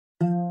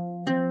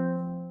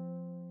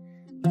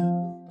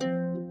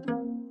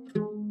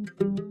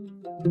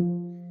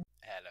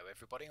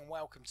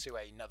welcome to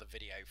another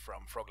video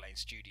from Froglane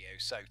Studio.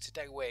 So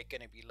today we're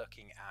going to be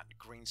looking at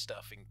green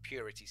stuffing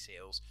purity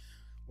seals.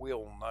 We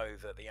all know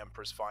that the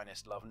Emperor's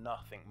Finest love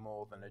nothing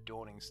more than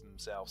adorning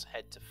themselves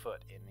head to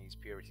foot in these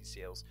purity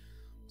seals.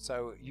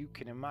 So you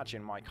can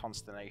imagine my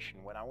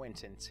consternation when I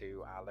went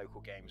into our local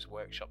games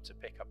workshop to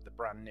pick up the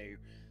brand new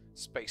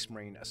Space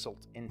Marine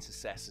Assault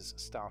Intercessors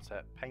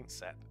starter paint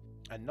set.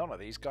 And none of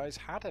these guys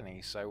had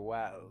any, so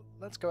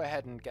let's go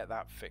ahead and get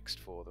that fixed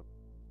for them.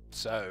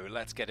 So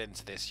let's get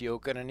into this. You're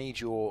going to need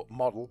your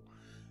model,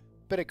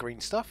 bit of green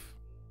stuff,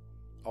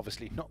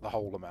 obviously not the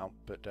whole amount,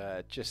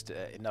 but just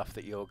enough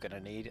that you're going to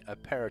need, a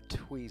pair of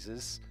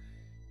tweezers,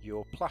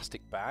 your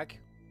plastic bag,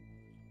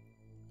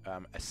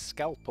 a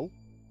scalpel,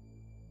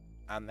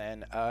 and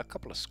then a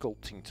couple of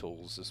sculpting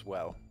tools as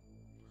well.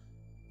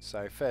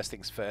 So first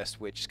things first,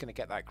 we're just going to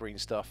get that green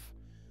stuff,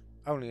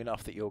 only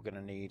enough that you're going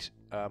to need.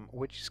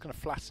 We're just going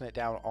to flatten it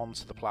down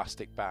onto the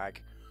plastic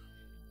bag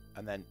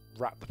and then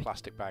wrap the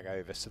plastic bag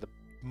over. So the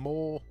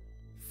more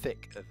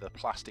thick the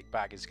plastic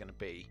bag is going to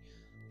be,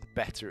 the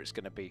better it's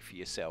going to be for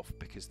yourself,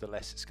 because the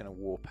less it's going to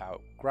warp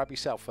out. Grab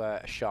yourself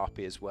a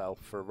Sharpie as well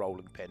for a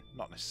rolling pin,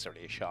 not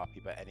necessarily a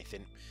Sharpie but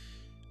anything,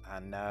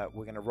 and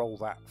we're going to roll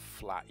that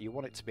flat. You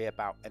want it to be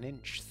about 1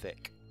 inch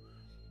thick.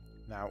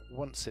 Now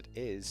once it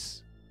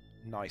is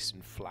nice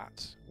and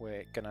flat,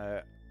 we're going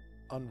to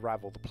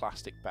unravel the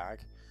plastic bag,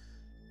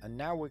 and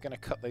now we're going to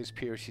cut those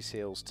purity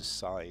seals to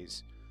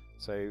size.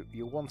 So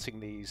you're wanting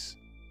these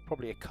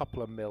probably a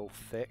couple of mil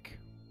thick,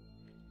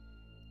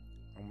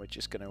 and we're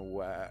just going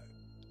to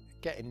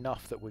get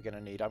enough that we're going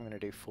to need. I'm going to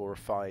do 4 or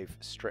 5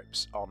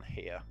 strips on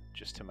here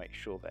just to make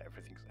sure that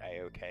everything's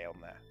a-okay on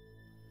there.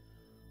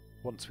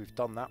 Once we've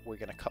done that, we're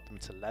going to cut them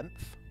to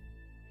length.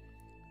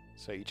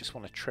 So you just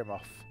want to trim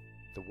off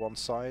the one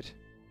side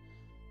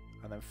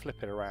and then flip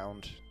it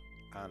around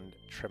and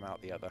trim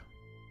out the other.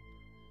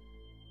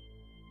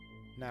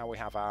 Now we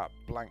have our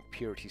blank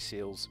purity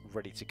seals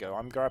ready to go.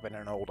 I'm grabbing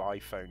an old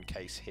iPhone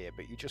case here,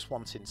 but you're just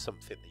wanting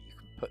something that you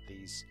can put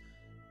these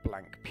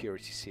blank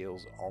purity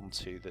seals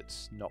onto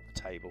that's not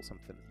the table,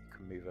 something that you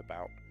can move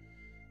about.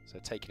 So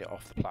taking it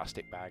off the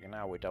plastic bag, and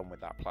now we're done with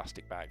that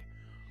plastic bag.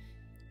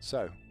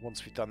 So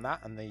once we've done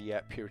that and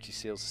the purity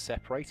seals are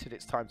separated,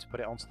 it's time to put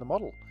it onto the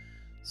model.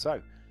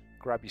 So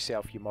grab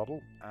yourself your model,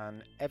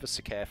 and ever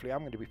so carefully, I'm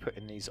going to be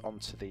putting these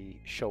onto the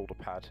shoulder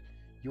pad.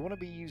 You want to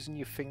be using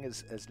your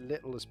fingers as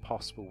little as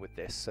possible with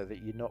this, so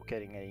that you're not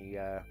getting any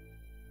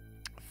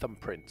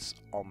thumbprints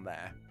on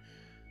there.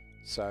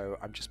 So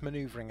I'm just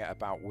manoeuvring it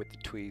about with the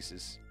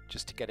tweezers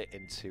just to get it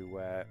into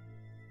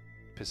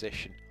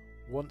position.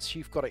 Once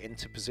you've got it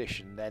into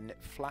position, then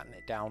flatten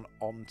it down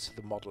onto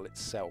the model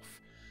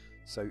itself.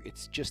 So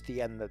it's just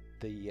the end that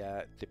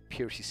the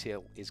purity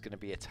seal is going to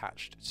be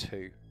attached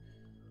to.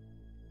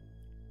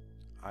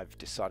 I've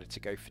decided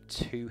to go for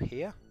 2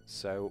 here,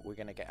 so we're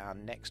going to get our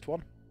next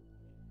one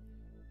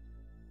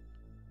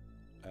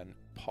and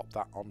pop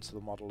that onto the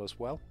model as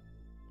well.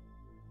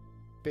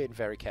 Being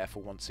very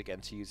careful once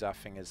again to use our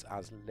fingers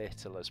as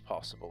little as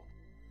possible.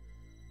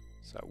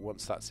 So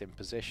once that's in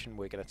position,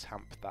 we're going to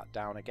tamp that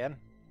down again,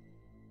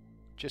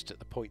 just at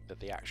the point that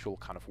the actual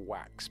kind of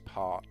wax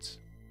part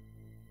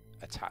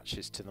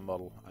attaches to the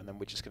model, and then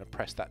we're just going to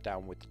press that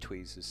down with the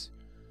tweezers.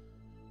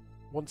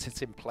 Once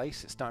it's in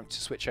place, it's time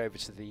to switch over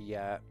to the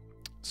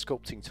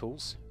sculpting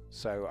tools.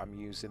 So I'm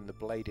using the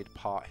bladed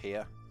part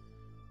here,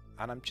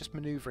 and I'm just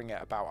manoeuvring it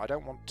about. I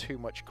don't want too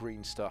much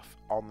green stuff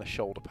on the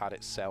shoulder pad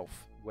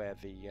itself where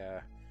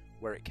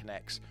it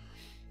connects.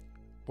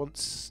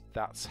 Once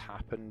that's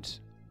happened,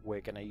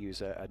 we're going to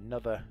use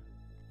another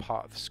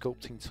part of the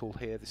sculpting tool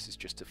here. This is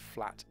just a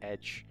flat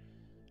edge,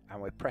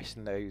 and we're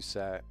pressing those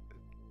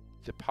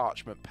the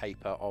parchment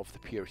paper of the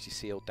purity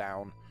seal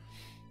down.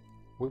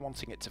 We're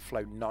wanting it to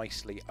flow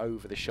nicely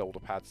over the shoulder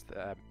pads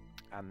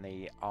and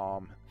the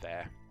arm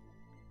there.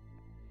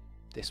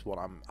 This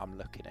one I'm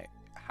looking at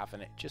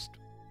having it just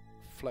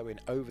flowing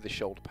over the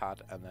shoulder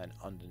pad and then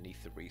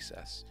underneath the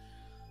recess.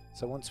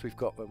 So once we've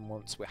got them,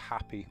 once we're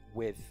happy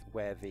with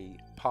where the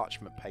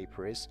parchment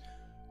paper is,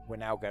 we're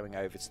now going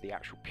over to the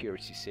actual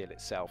purity seal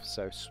itself.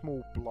 So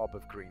small blob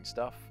of green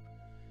stuff,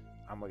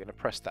 and we're going to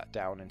press that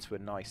down into a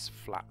nice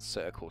flat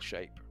circle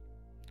shape.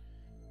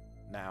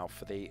 Now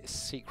for the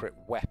secret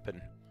weapon,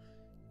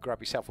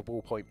 grab yourself a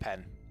ballpoint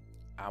pen,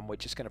 and we're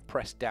just going to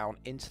press down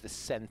into the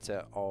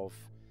center of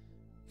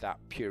that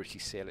purity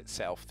seal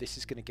itself. This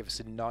is going to give us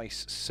a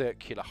nice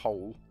circular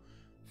hole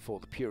for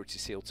the purity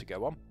seal to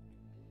go on.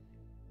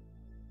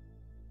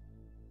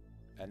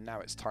 And now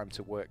it's time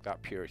to work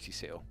that purity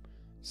seal.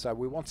 So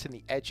we're wanting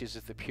the edges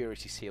of the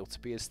purity seal to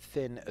be as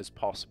thin as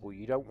possible.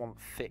 You don't want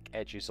thick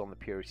edges on the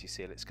purity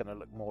seal. It's going to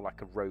look more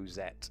like a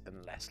rosette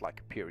and less like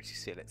a purity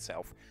seal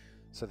itself.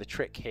 So the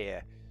trick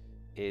here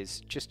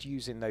is just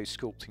using those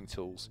sculpting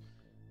tools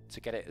to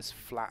get it as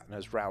flat and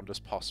as round as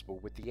possible,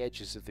 with the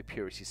edges of the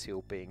purity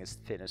seal being as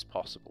thin as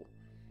possible.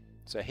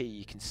 So here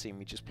you can see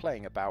me just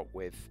playing about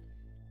with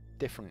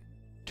different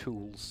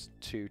tools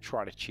to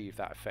try and achieve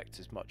that effect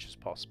as much as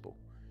possible.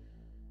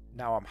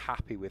 Now I'm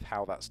happy with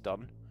how that's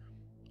done.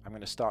 I'm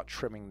going to start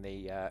trimming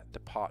the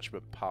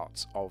parchment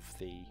parts of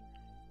the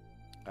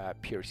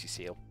purity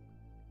seal.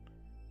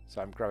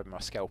 So I'm grabbing my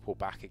scalpel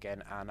back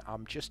again, and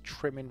I'm just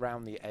trimming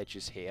around the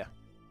edges here,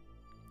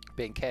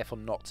 being careful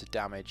not to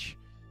damage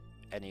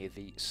any of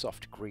the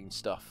soft green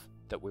stuff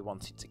that we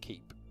wanted to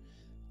keep,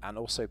 and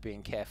also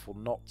being careful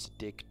not to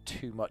dig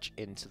too much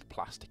into the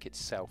plastic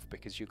itself,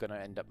 because you're going to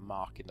end up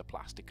marking the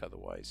plastic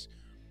otherwise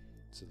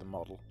to the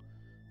model.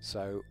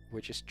 So we're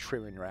just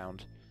trimming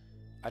around.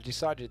 I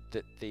decided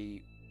that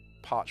the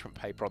parchment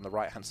paper on the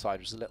right hand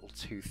side was a little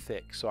too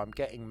thick, so I'm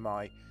getting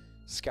my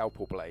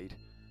scalpel blade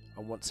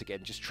and once again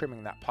just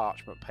trimming that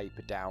parchment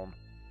paper down,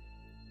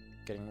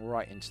 getting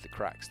right into the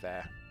cracks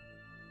there.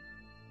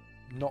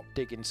 Not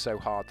digging so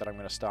hard that I'm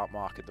going to start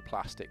marking the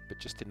plastic, but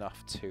just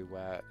enough to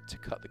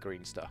cut the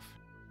green stuff.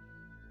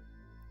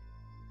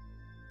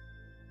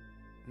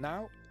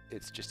 Now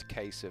it's just a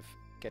case of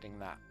getting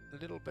that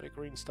little bit of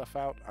green stuff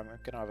out. I'm going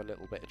to have a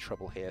little bit of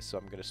trouble here, so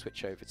I'm going to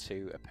switch over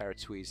to a pair of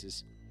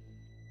tweezers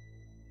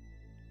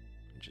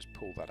and just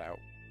pull that out.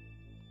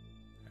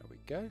 There we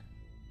go.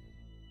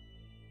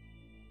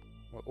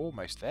 We're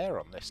almost there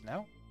on this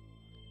now.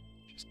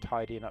 Just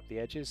tidying up the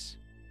edges,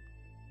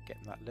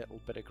 getting that little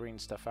bit of green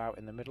stuff out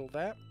in the middle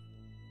there.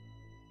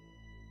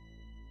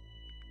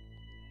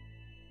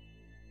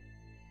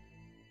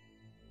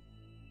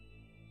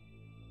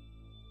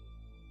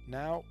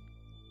 Now,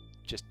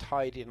 just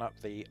tidying up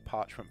the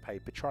parchment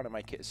paper, trying to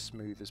make it as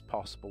smooth as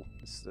possible.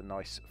 This is a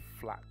nice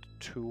flat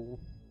tool,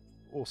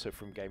 also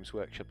from Games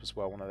Workshop as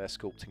well, one of their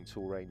sculpting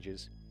tool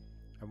ranges.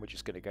 And we're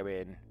just going to go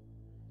in,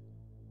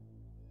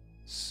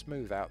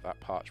 smooth out that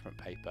parchment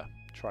paper,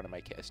 trying to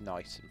make it as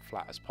nice and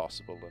flat as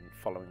possible and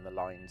following the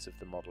lines of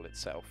the model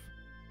itself.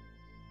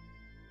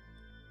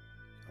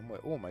 And we're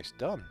almost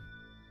done.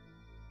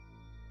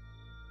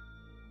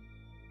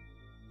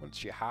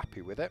 Once you're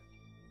happy with it,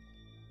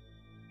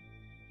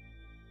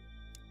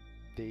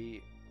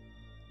 the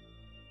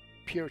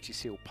purity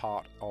seal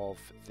part of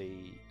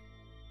the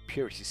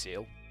purity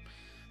seal,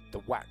 the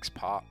wax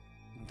part,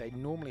 they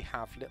normally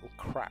have little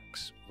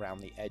cracks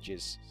around the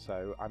edges.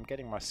 So I'm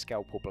getting my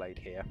scalpel blade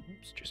here.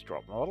 Oops, just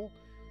dropped the model.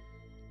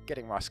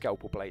 Getting my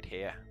scalpel blade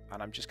here,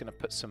 and I'm just going to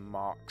put some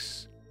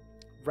marks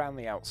around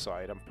the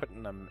outside. I'm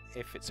putting them,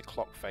 if it's a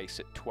clock face,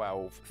 at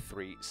 12,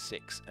 3,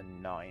 6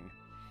 and 9.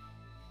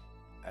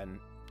 And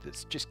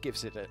this just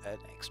gives it an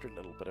extra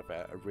little bit of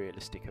a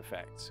realistic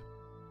effect.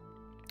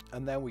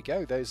 And there we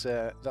go. That's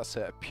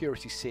a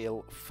purity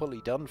seal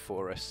fully done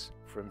for us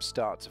from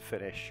start to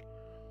finish.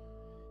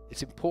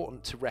 It's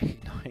important to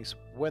recognise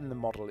when the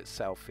model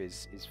itself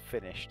is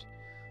finished,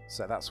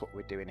 so that's what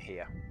we're doing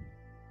here.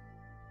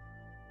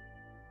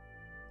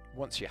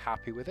 Once you're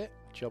happy with it,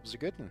 job's a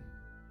good one.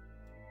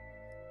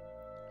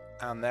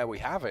 And there we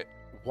have it,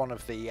 one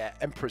of the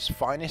Emperor's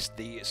finest,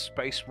 the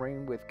Space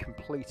Marine with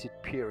completed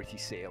purity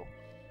seal.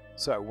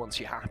 So once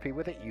you're happy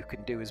with it, you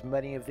can do as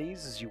many of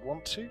these as you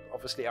want to.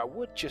 Obviously, I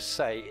would just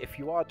say, if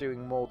you are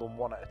doing more than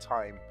one at a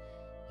time,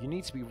 you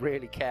need to be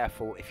really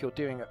careful if you're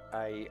doing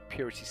a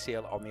purity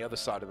seal on the other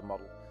side of the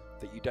model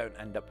that you don't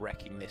end up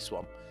wrecking this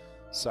one.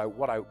 So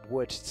what I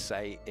would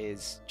say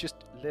is just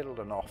little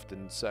and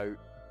often. So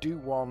do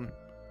one,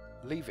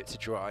 leave it to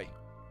dry,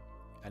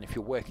 and if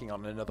you're working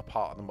on another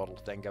part of the model,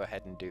 then go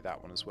ahead and do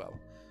that one as well.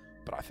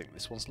 But I think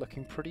this one's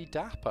looking pretty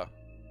dapper.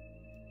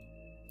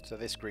 So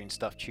this green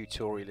stuff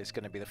tutorial is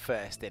going to be the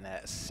first in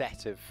a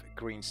set of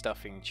green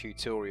stuffing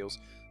tutorials.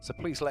 So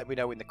please let me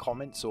know in the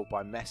comments or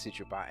by message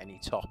about any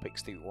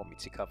topics that you want me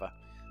to cover.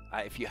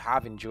 If you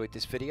have enjoyed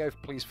this video,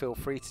 please feel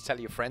free to tell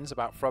your friends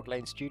about Frog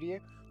Lane Studio,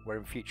 where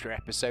in future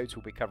episodes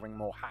we'll be covering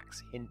more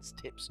hacks, hints,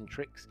 tips and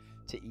tricks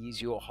to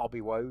ease your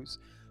hobby woes.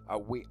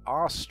 We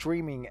are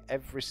streaming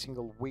every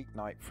single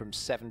weeknight from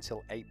 7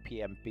 till 8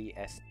 PM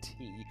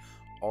BST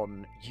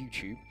on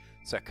YouTube,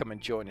 so come and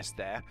join us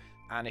there.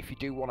 And if you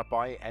do want to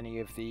buy any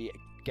of the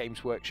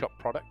Games Workshop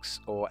products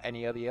or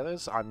any of the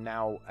others, I'm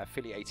now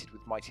affiliated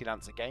with Mighty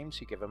Lancer Games,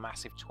 who give a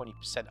massive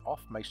 20%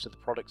 off most of the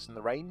products in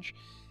the range.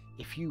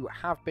 If you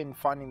have been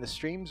finding the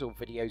streams or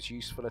videos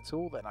useful at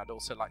all, then I'd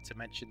also like to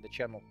mention the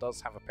channel does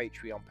have a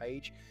Patreon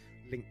page,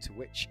 link to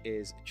which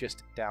is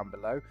just down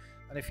below.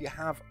 And if you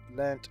have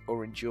learnt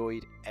or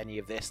enjoyed any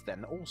of this,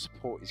 then all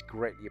support is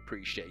greatly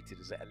appreciated,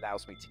 as it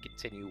allows me to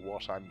continue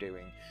what I'm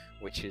doing,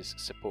 which is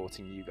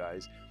supporting you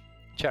guys.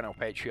 Channel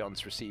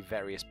Patreons receive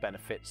various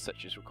benefits,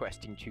 such as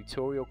requesting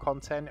tutorial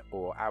content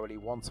or hourly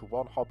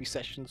one-to-one hobby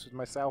sessions with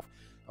myself,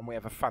 and we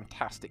have a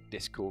fantastic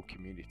Discord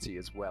community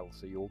as well,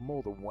 so you're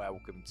more than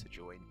welcome to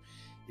join.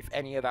 If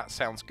any of that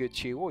sounds good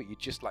to you, or you'd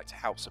just like to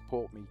help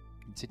support me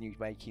continue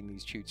making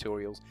these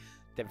tutorials,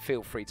 then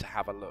feel free to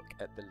have a look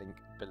at the link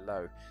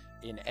below.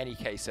 In any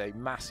case, a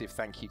massive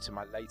thank you to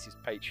my latest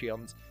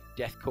Patreons,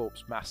 Death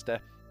Corpse Master,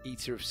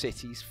 Eater of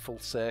Cities, Full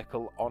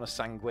Circle, Honor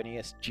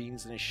Sanguinius,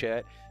 Jeans and a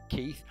Shirt,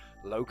 Keith,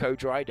 Loco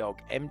Dry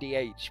Dog,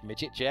 MDH,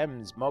 Midget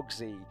Gems,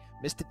 Mogsy,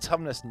 Mr.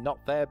 Tumnus Not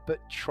There But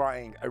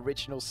Trying,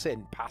 Original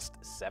Sin, Past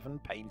 7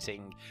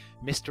 Painting,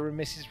 Mr. and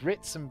Mrs.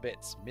 Ritz and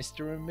Bits,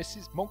 Mr. and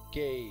Mrs.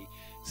 Monkey,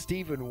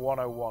 Stephen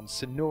 101,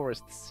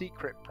 Sonorous, The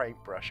Secret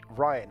Paintbrush,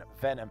 Ryan,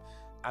 Venom,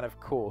 and of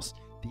course,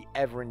 the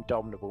ever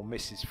indomitable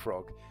Mrs.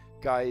 Frog.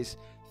 Guys,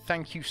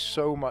 thank you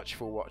so much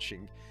for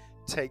watching.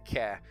 Take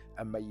care,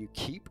 and may you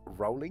keep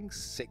rolling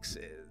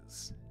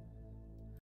sixes.